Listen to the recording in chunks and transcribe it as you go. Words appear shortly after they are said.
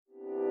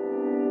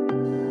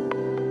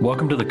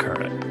Welcome to The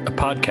Current, a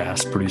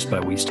podcast produced by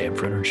We Stand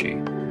for Energy.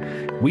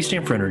 We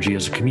Stand for Energy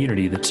is a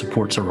community that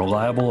supports a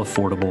reliable,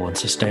 affordable, and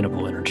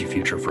sustainable energy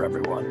future for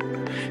everyone.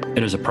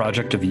 It is a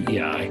project of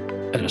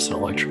EEI, Edison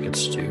Electric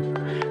Institute,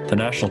 the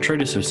National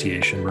Trade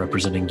Association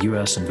representing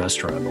U.S.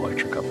 investor-owned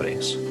electric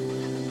companies.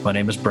 My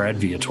name is Brad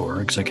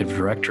Viator, Executive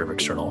Director of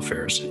External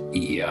Affairs at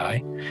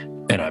EEI,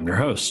 and I'm your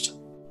host.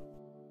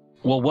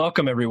 Well,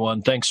 welcome,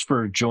 everyone. Thanks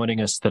for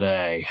joining us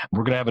today.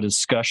 We're going to have a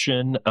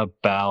discussion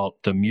about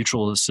the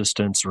mutual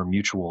assistance or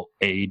mutual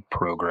aid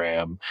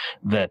program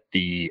that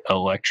the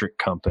electric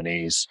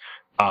companies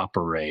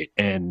operate.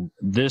 And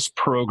this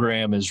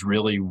program is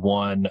really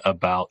one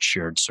about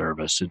shared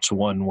service. It's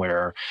one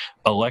where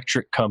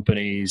electric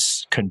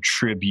companies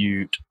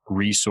contribute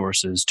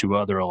resources to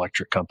other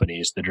electric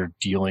companies that are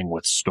dealing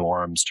with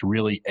storms to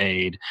really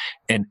aid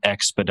and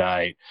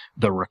expedite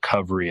the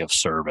recovery of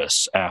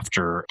service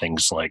after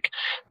things like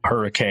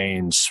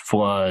hurricanes,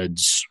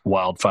 floods,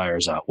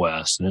 wildfires out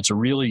west. And it's a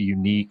really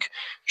unique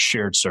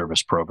shared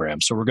service program.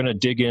 So we're going to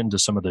dig into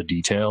some of the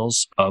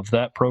details of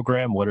that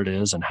program, what it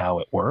is and how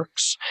it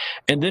works.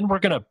 And then we're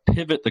going to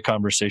pivot the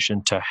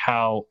conversation to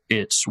how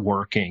it's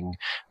working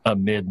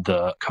amid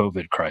the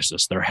COVID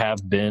crisis. There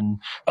have been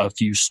a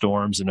few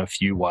storms and a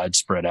few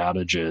widespread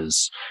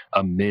outages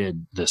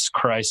amid this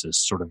crisis,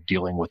 sort of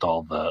dealing with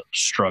all the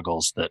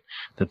struggles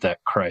that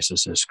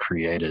crisis has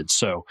created.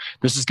 So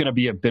this is going to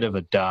be a bit of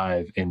a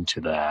dive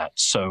into that.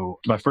 So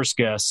my first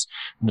guest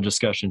in the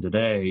discussion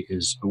today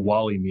is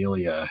Wally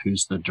Mealiea,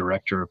 who's the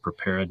Director of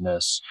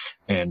Preparedness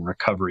and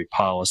Recovery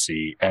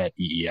Policy at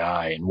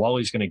EEI. And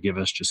Wally's going to give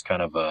us just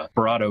kind of a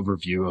broad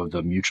overview of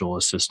the mutual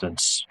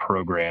assistance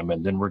program,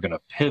 and then we're going to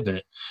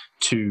pivot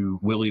to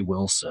Willie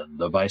Wilson,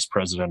 the Vice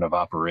President of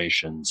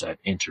Operations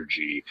at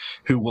Entergy,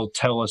 who will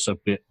tell us a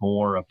bit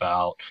more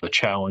about the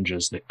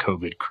challenges that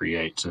COVID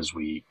creates as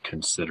we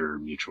consider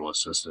mutual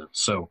assistance.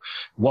 So,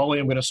 Wally,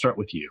 I'm going to start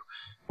with you.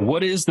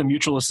 What is the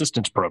mutual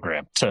assistance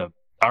program to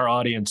our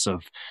audience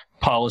of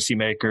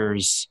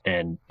policymakers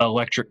and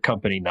electric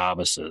company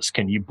novices?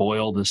 Can you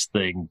boil this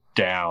thing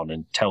down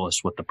and tell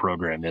us what the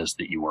program is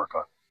that you work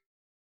on?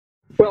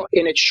 Well,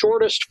 in its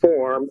shortest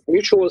form,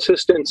 mutual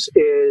assistance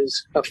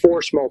is a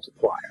force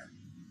multiplier.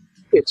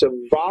 It's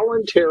a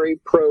voluntary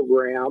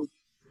program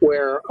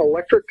where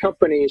electric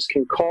companies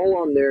can call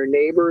on their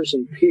neighbors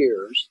and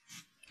peers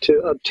to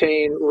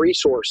obtain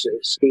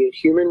resources, be it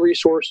human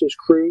resources,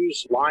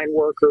 crews, line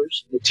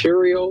workers,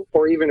 material,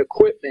 or even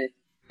equipment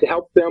to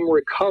help them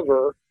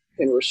recover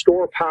and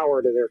restore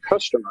power to their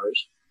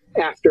customers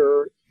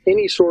after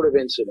any sort of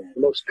incident.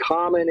 The most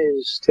common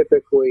is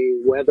typically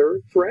weather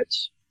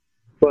threats,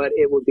 but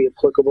it would be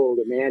applicable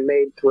to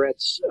man-made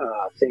threats,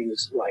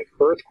 things like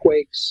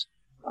earthquakes,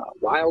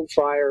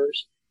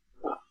 wildfires.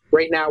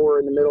 Right now we're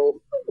in the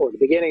middle or the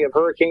beginning of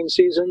hurricane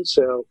season,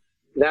 so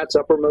that's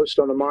uppermost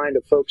on the mind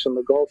of folks on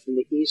the Gulf and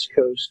the East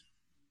Coast.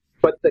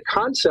 But the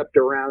concept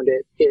around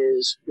it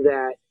is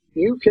that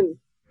you can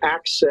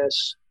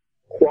access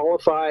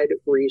qualified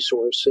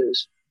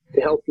resources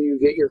to help you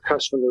get your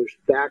customers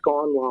back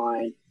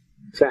online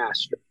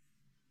faster.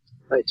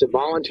 It's a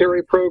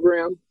voluntary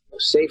program.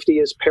 Safety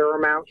is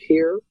paramount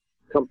here.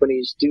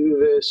 Companies do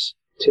this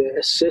to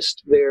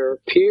assist their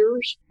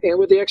peers, and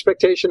with the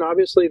expectation,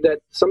 obviously, that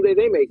someday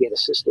they may get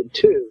assisted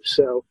too.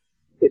 So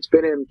it's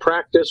been in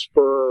practice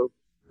for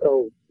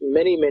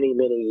many, many,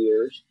 many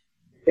years,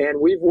 and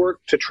we've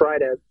worked to try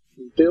to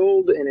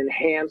build and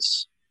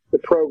enhance the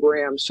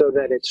program so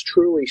that it's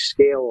truly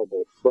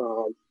scalable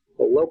from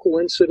a local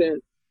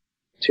incident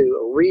to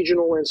a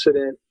regional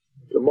incident,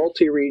 to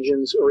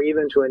multi-regions, or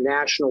even to a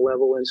national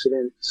level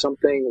incident,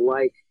 something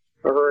like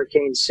a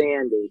Hurricane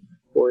Sandy,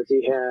 or if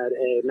you had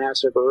a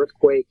massive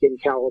earthquake in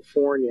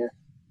California,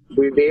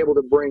 we'd be able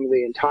to bring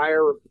the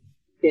entire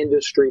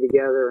industry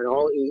together and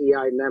all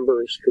EEI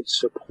members could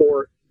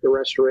support the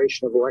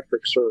restoration of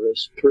electric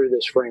service through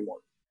this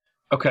framework.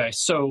 Okay,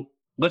 so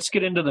let's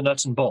get into the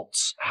nuts and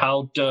bolts.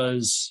 How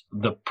does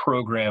the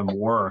program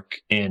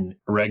work in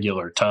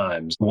regular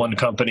times? One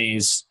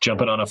company's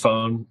jumping on a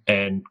phone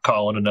and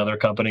calling another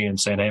company and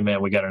saying, hey,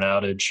 man, we got an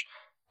outage.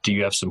 Do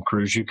you have some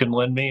crews you can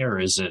lend me, or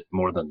is it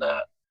more than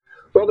that?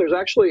 Well, there's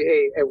actually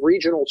a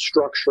regional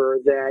structure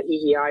that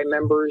EEI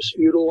members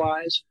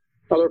utilize.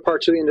 Other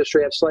parts of the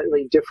industry have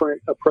slightly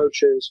different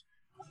approaches,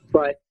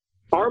 but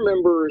our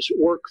members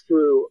work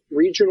through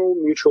regional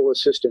mutual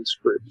assistance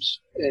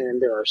groups,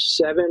 and there are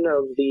 7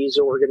 of these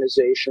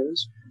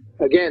organizations.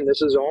 Again,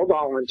 this is all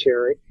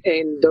voluntary,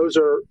 and those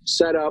are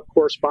set up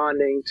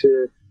corresponding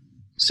to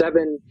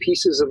 7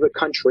 pieces of the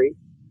country.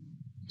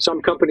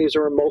 Some companies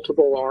are in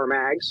multiple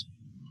RMAGs,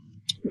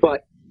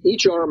 but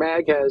each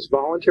RMAG has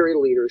voluntary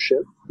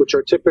leadership, which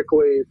are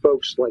typically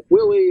folks like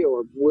Willie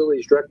or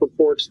Willie's direct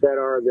reports that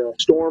are the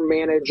storm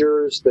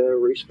managers, the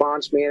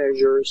response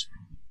managers.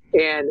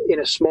 And in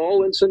a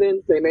small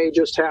incident, they may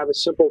just have a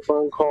simple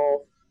phone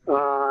call.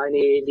 I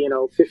need,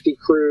 50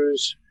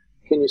 crews.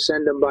 Can you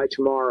send them by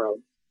tomorrow?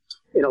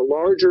 In a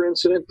larger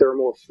incident, there are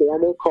more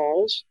formal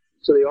calls.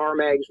 So the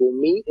RMAGs will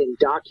meet and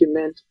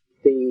document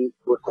the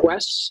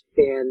requests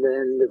and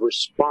then the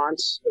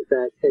response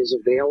that is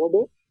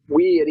available.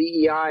 We at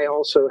EEI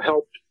also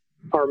helped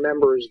our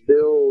members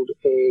build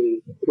a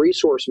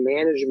resource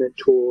management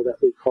tool that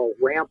we call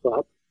Ramp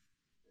Up,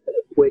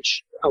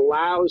 which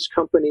allows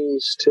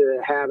companies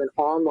to have an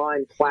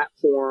online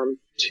platform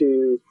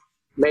to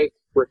make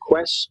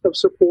requests of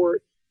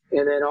support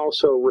and then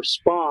also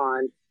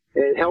respond.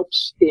 And it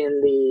helps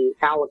in the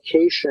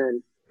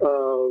allocation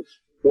of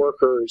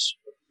workers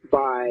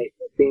by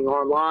being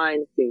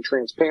online, being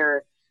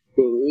transparent,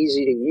 being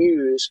easy to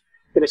use.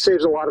 And it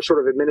saves a lot of sort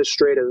of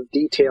administrative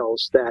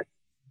details that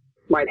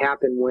might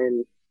happen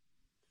when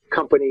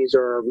companies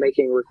are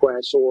making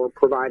requests or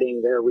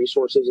providing their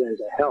resources in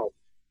to help.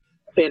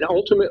 And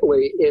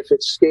ultimately, if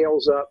it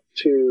scales up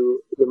to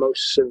the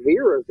most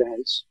severe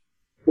events,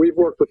 we've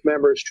worked with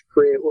members to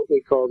create what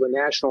we call the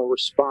National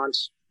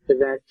Response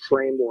Event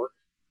Framework,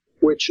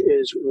 which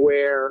is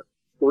where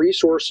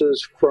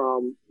resources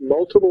from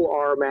multiple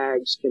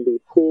RMAGs can be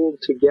pooled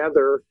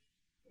together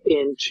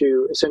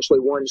into essentially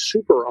one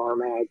super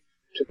RMAG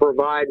to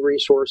provide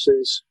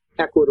resources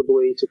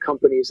equitably to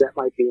companies that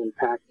might be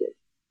impacted.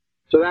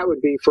 So that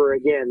would be for,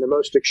 again, the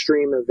most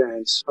extreme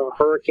events,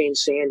 Hurricane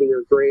Sandy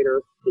or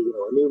greater,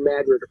 a New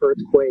Madrid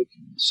earthquake,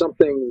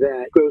 something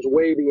that goes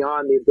way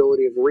beyond the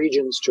ability of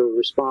regions to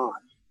respond.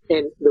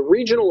 And the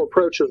regional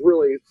approach is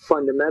really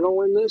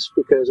fundamental in this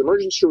because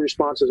emergency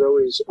response is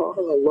always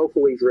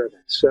locally driven.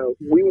 So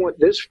we want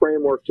this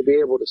framework to be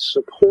able to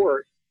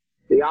support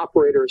the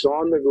operators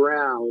on the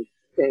ground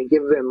and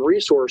give them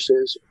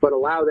resources, but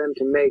allow them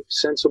to make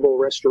sensible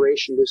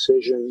restoration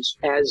decisions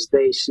as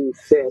they see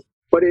fit,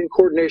 but in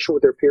coordination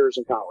with their peers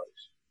and colleagues.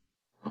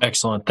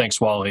 Excellent.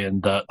 Thanks, Wally.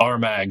 And the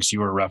RMAGs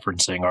you were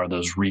referencing are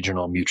those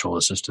regional mutual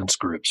assistance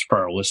groups for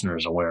our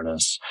listeners'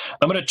 awareness.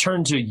 I'm going to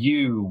turn to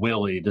you,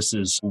 Willie. This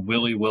is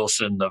Willie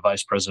Wilson, the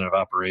Vice President of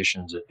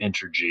Operations at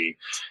Entergy,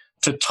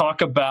 to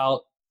talk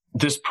about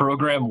this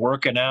program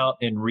working out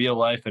in real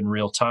life in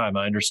real time.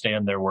 I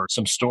understand there were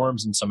some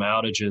storms and some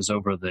outages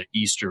over the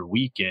Easter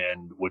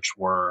weekend, which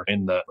were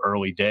in the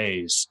early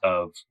days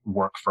of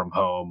work from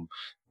home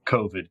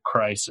COVID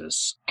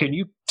crisis. Can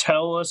you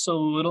tell us a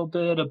little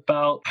bit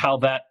about how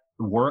that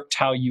worked,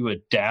 how you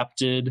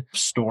adapted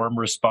storm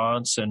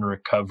response and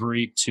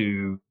recovery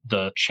to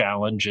the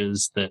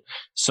challenges that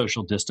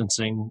social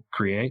distancing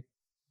create?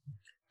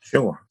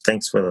 Sure.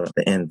 Thanks for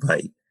the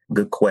invite.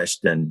 Good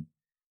question.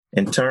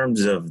 In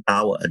terms of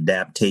our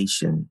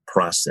adaptation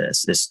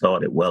process, it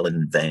started well in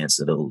advance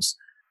of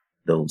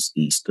those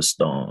Easter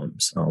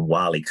storms.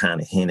 Wally kind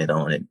of hinted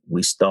on it.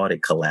 We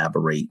started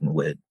collaborating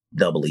with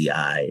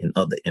EEI and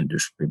other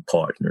industry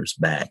partners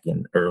back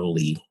in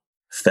early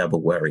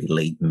February,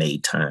 late May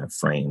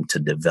timeframe to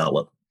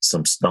develop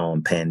some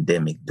storm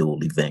pandemic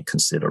dual event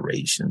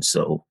considerations.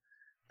 So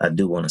I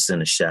do want to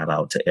send a shout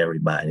out to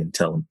everybody and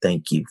tell them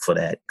thank you for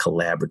that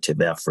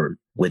collaborative effort,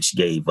 which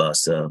gave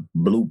us a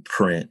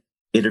blueprint,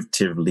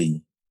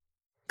 iteratively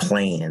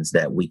plans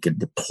that we could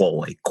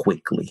deploy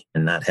quickly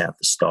and not have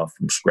to start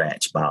from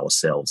scratch by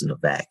ourselves in a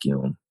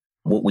vacuum.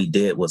 What we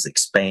did was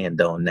expand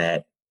on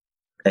that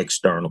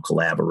external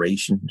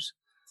collaborations,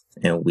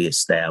 and we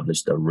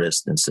established a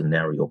risk and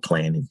scenario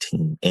planning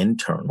team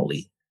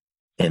internally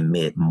in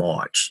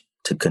mid-March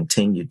to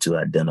continue to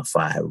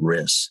identify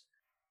risks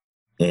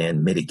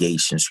and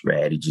mitigation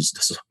strategies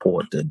to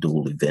support the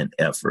dual event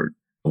effort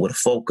with a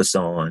focus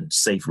on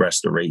safe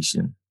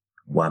restoration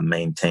while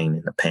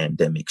maintaining the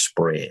pandemic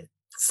spread.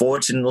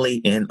 Fortunately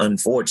and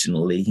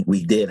unfortunately,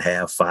 we did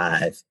have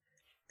 5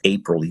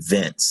 April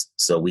events.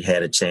 So we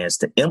had a chance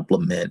to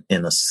implement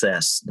and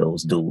assess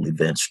those dual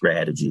event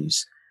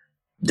strategies.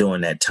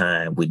 During that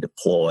time, we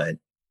deployed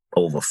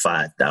over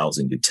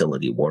 5,000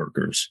 utility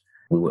workers.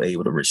 We were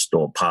able to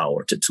restore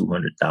power to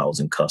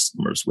 200,000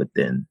 customers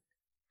within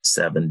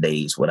 7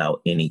 days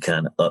without any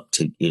kind of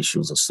uptick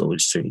issues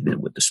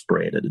associated with the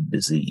spread of the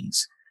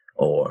disease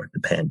or the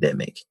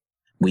pandemic.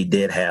 We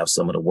did have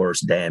some of the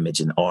worst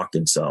damage in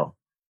Arkansas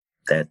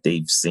that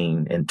they've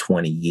seen in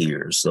 20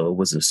 years. So it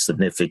was a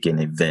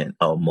significant event,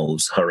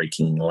 almost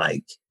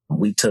hurricane-like.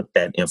 We took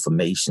that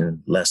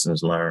information,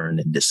 lessons learned,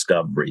 and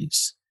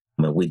discoveries.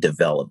 We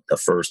developed the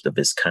first of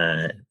its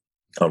kind,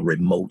 a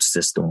remote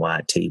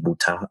system-wide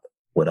tabletop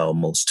with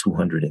almost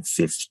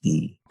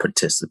 250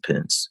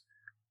 participants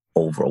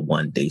over a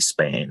one-day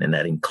span. And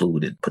that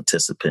included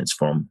participants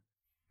from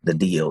the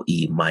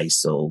DOE,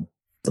 MISO,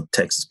 the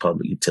Texas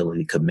Public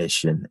Utility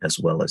Commission, as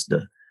well as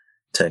the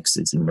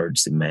Texas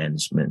Emergency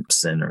Management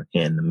Center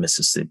and the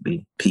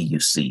Mississippi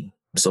PUC.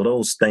 So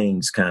those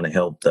things kind of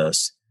helped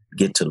us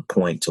get to the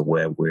point to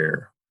where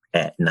we're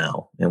at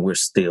now. And we're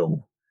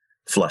still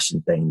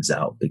flushing things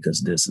out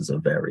because this is a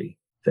very,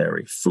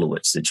 very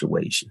fluid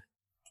situation.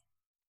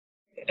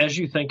 As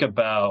you think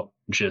about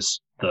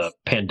just the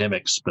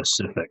pandemic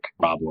specific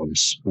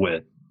problems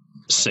with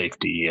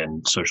safety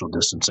and social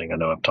distancing, I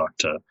know I've talked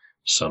to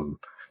some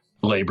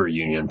labor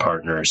union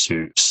partners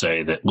who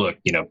say that, look,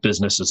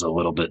 business is a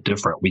little bit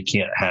different. We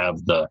can't have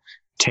the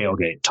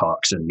tailgate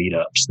talks and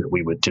meetups that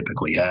we would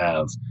typically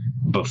have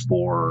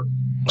before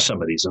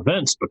some of these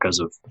events because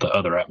of the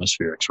other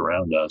atmospherics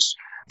around us.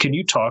 Can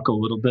you talk a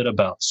little bit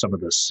about some of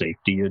the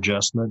safety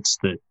adjustments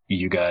that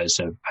you guys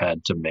have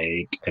had to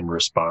make in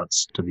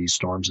response to these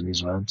storms and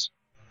these events?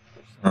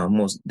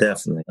 Most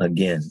definitely.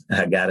 Again,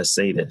 I got to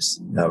say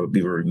this. I would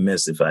be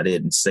remiss if I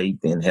didn't.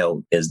 Safety and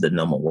health is the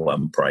number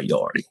one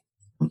priority.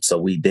 So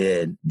we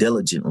did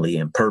diligently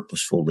and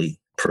purposefully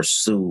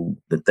pursue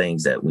the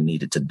things that we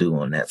needed to do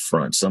on that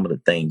front. Some of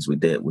the things we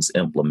did was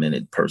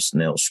implemented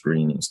personnel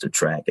screenings to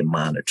track and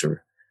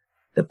monitor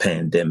the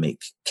pandemic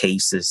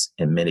cases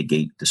and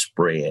mitigate the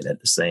spread at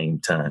the same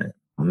time,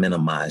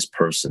 minimize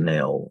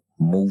personnel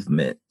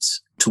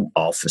movements to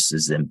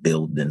offices and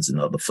buildings and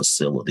other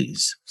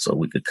facilities so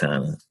we could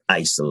kind of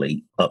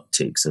isolate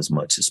upticks as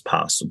much as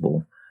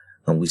possible.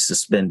 And we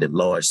suspended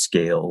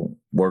large-scale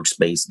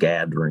workspace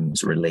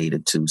gatherings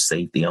related to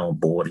safety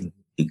onboarding,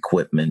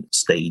 equipment,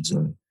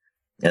 staging,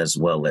 as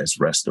well as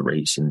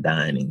restoration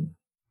dining.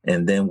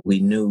 And then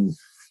we knew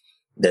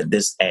that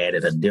this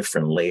added a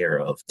different layer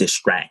of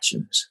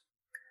distractions.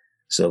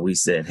 So we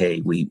said,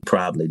 hey, we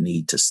probably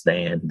need to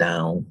stand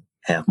down,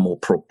 have more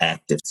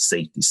proactive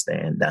safety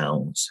stand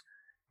downs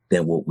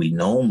than what we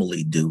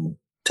normally do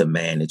to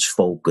manage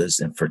focus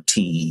and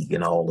fatigue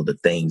and all of the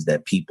things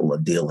that people are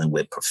dealing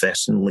with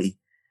professionally.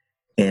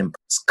 And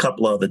a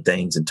couple other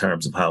things in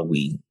terms of how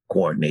we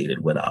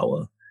coordinated with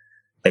our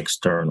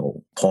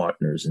external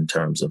partners in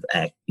terms of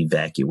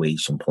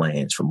evacuation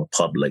plans from a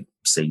public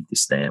safety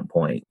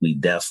standpoint. We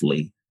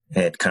definitely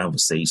had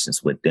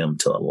conversations with them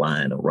to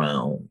align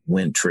around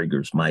when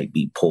triggers might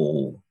be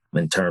pulled.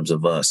 In terms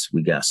of us,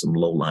 we got some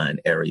low-lying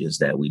areas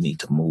that we need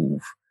to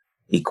move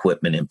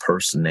equipment and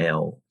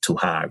personnel to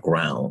higher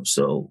ground.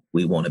 So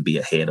we want to be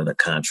ahead of the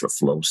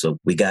contraflow. So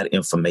we got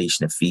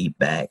information and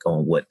feedback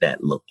on what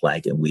that looked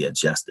like, and we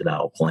adjusted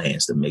our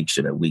plans to make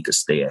sure that we could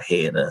stay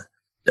ahead of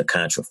the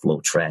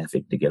contraflow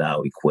traffic to get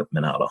our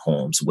equipment out of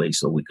harm's way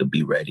so we could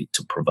be ready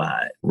to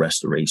provide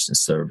restoration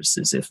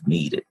services if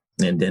needed.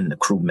 And then the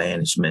crew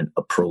management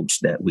approach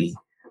that we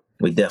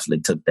definitely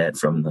took that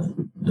from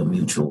the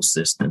mutual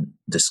assistance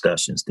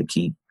discussions to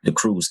keep the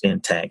crews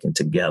intact and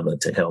together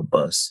to help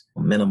us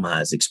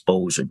minimize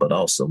exposure, but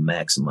also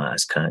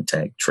maximize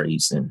contact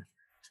tracing.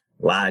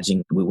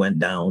 Lodging, we went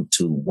down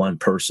to one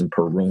person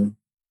per room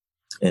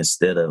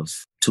instead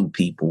of two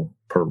people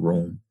per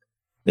room.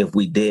 If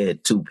we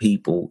did two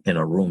people in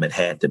a room, it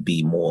had to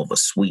be more of a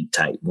suite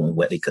type room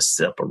where they could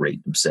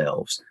separate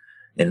themselves.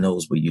 And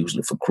those were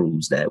usually for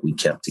crews that we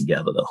kept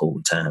together the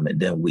whole time. And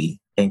then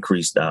we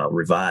revised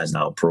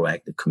our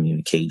proactive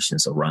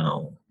communications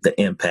around the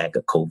impact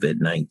of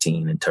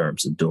COVID-19 in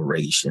terms of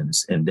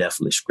durations, and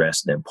definitely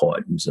stressed the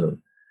importance to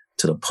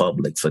the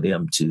public for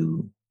them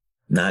to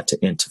not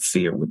to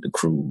interfere with the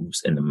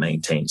crews and to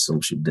maintain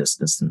social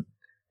distancing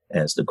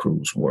as the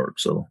crews work.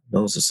 So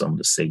those are some of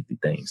the safety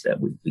things that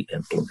we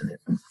implemented.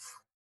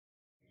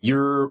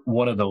 You're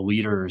one of the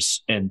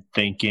leaders in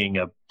thinking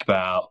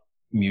about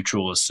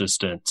mutual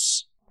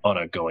assistance on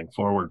a going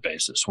forward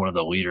basis, one of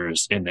the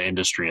leaders in the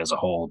industry as a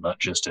whole, not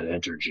just at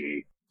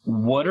Entergy.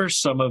 What are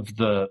some of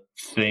the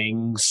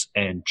things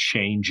and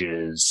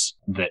changes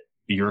that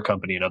your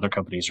company and other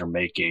companies are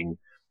making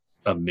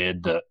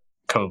amid the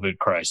COVID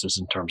crisis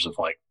in terms of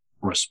like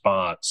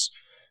response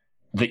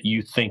that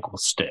you think will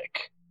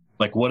stick?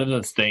 Like, what are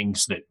the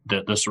things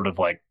that the sort of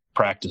like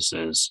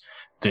practices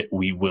that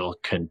we will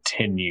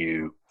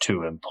continue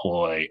to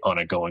employ on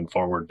a going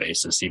forward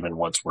basis, even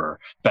once we're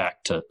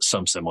back to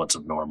some semblance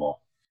of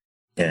normal?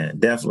 Yeah,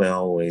 definitely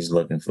always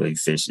looking for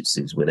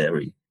efficiencies with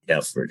every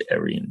effort,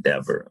 every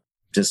endeavor.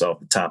 Just off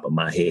the top of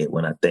my head,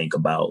 when I think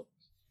about,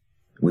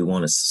 we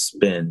want to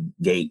suspend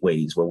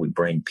gateways where we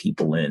bring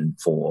people in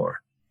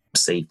for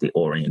safety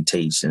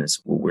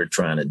orientations. What we're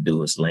trying to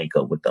do is link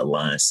up with the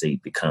Alliance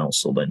Safety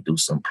Council and do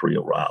some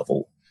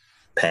pre-arrival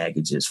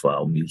packages for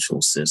our mutual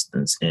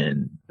assistance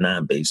and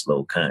non-base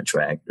load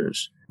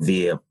contractors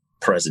via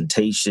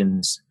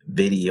presentations,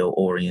 video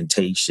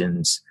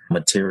orientations,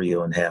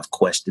 material, and have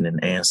question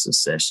and answer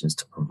sessions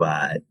to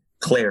provide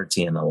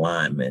clarity and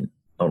alignment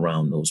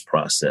around those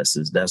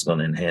processes. That's going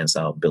to enhance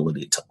our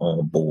ability to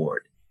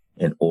onboard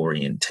and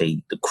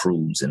orientate the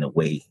crews in a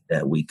way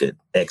that we could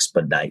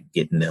expedite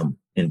getting them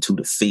into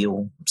the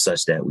field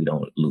such that we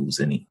don't lose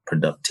any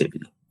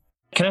productivity.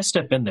 Can I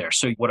step in there?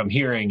 So what I'm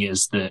hearing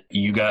is that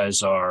you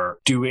guys are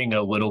doing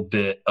a little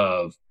bit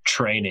of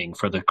training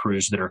for the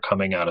crews that are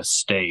coming out of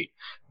state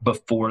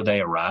before they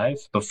arrive,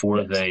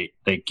 before they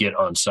get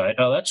on site.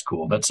 Oh, that's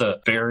cool. That's a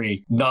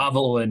very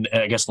novel and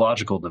I guess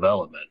logical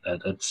development.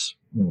 That's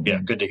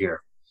good to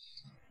hear.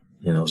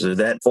 So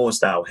that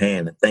forced our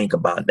hand to think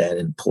about that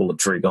and pull the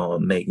trigger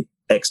on, make it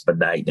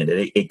expedite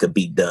it. It could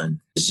be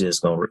done. It's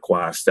just going to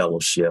require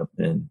fellowship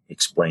and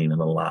explaining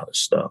a lot of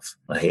stuff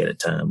ahead of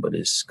time, but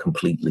it's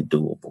completely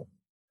doable.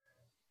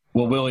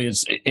 Well, Willie,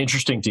 it's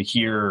interesting to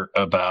hear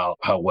about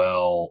how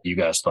well you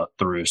guys thought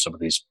through some of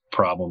these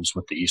problems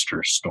with the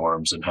Easter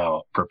storms and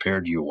how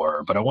prepared you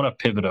were. But I want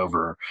to pivot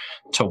over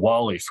to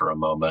Wally for a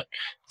moment.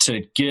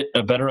 to get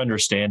a better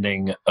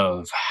understanding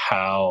of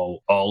how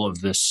all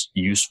of this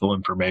useful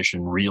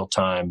information,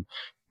 real-time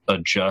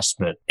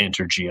adjustment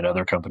Entergy and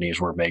other companies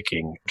were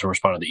making to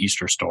respond to the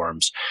Easter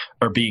storms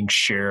are being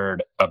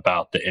shared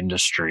about the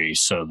industry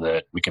so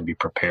that we can be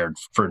prepared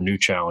for new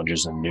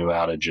challenges and new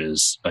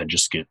outages and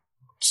just get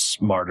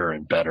smarter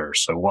and better.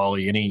 So,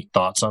 Wally, any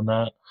thoughts on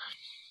that?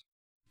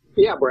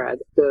 Yeah, Brad.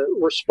 The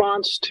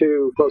response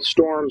to both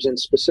storms and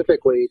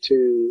specifically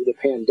to the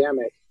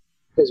pandemic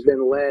has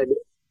been led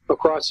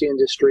across the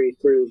industry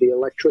through the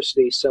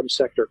Electricity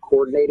Subsector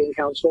Coordinating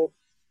Council,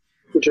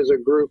 which is a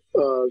group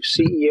of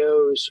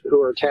CEOs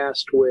who are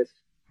tasked with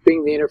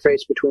being the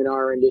interface between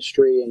our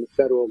industry and the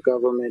federal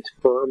government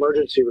for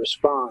emergency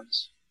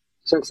response.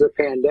 Since the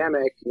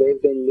pandemic,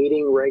 they've been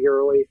meeting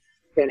regularly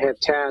and have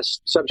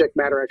tasked subject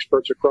matter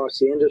experts across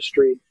the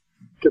industry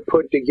to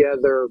put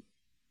together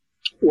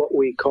what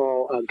we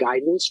call a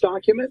guidance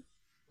document,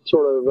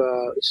 sort of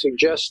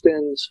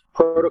suggestions,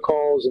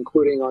 protocols,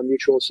 including on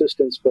mutual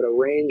assistance, but a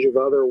range of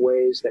other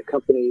ways that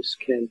companies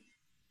can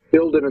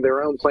build into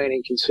their own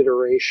planning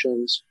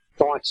considerations,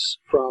 thoughts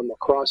from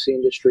across the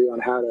industry on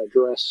how to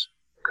address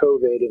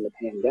COVID and the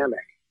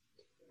pandemic.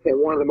 And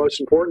one of the most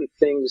important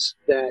things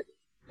that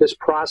this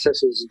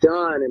process is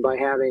done, and by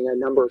having a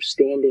number of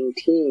standing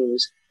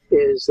teams,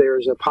 is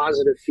there's a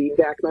positive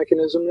feedback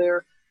mechanism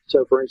there.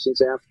 So, for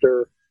instance,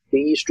 after the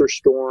Easter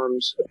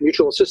storms,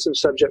 mutual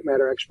assistance subject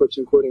matter experts,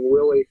 including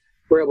Willie,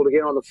 were able to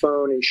get on the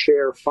phone and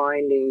share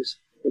findings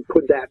and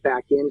put that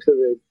back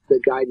into the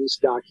guidance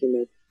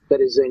document that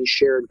is then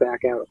shared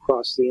back out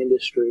across the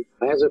industry.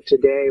 As of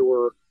today,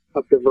 we're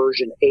up to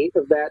version 8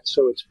 of that,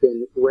 so it's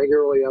been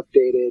regularly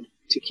updated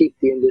to keep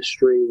the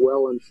industry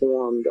well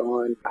informed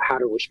on how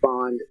to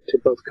respond to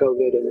both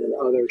COVID and then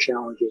other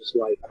challenges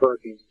like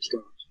hurricanes and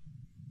storms.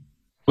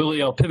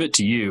 Willie, I'll pivot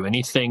to you.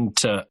 Anything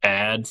to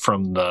add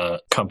from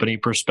the company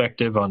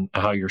perspective on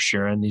how you're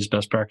sharing these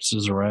best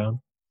practices around?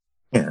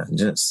 Yeah,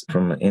 just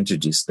from an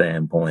Entergy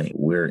standpoint,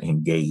 we're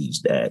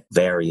engaged at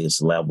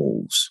various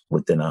levels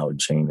within our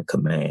chain of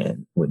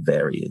command with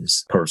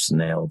various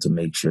personnel to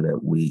make sure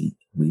that we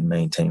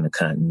maintain the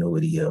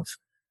continuity of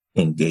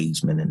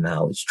engagement and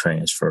knowledge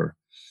transfer.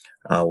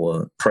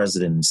 Our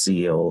president and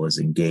CEO is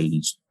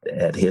engaged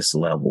at his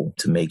level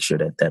to make sure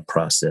that that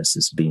process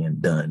is being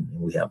done.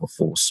 We have a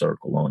full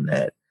circle on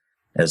that,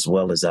 as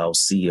well as our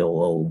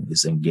COO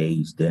is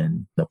engaged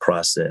in the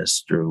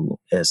process through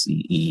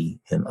SEE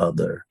and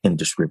other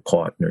industry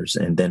partners.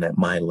 And then at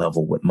my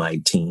level with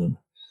my team,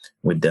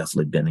 we've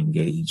definitely been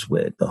engaged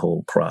with the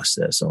whole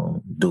process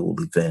on dual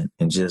event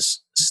and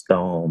just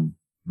storm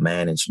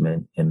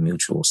management and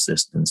mutual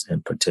assistance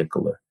in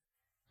particular.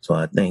 So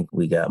I think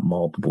we got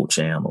multiple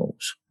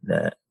channels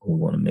that we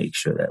want to make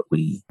sure that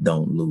we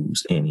don't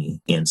lose any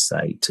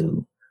insight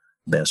to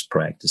best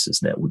practices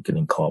that we can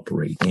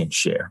incorporate and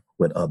share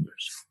with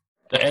others.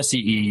 The SEE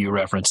you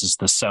reference is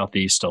the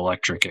Southeast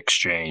Electric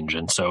Exchange.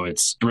 And so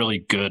it's really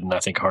good and I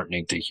think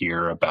heartening to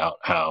hear about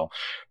how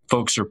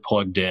folks are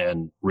plugged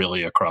in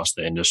really across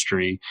the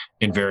industry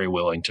and very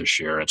willing to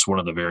share. It's one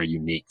of the very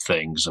unique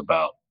things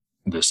about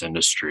this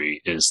industry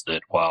is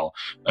that while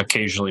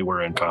occasionally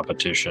we're in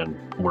competition,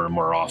 we're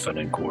more often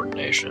in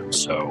coordination.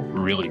 So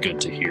really good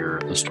to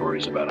hear the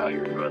stories about how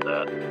you're doing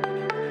that.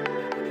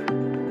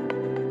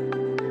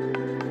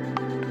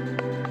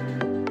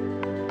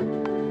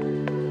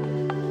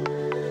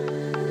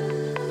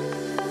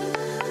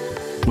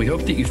 We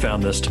hope that you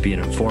found this to be an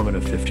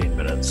informative 15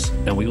 minutes,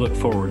 and we look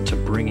forward to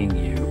bringing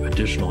you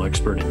additional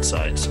expert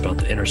insights about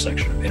the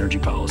intersection of energy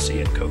policy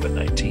and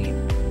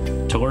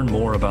COVID-19. To learn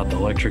more about the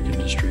electric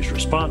industry's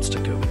response to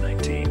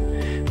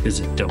COVID-19,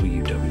 visit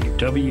www.eei.org.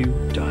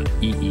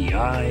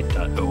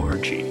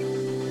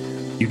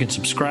 You can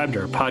subscribe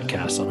to our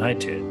podcast on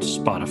iTunes,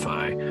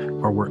 Spotify,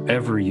 or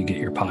wherever you get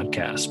your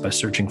podcasts by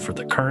searching for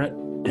The Current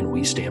and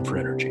We Stand for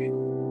Energy.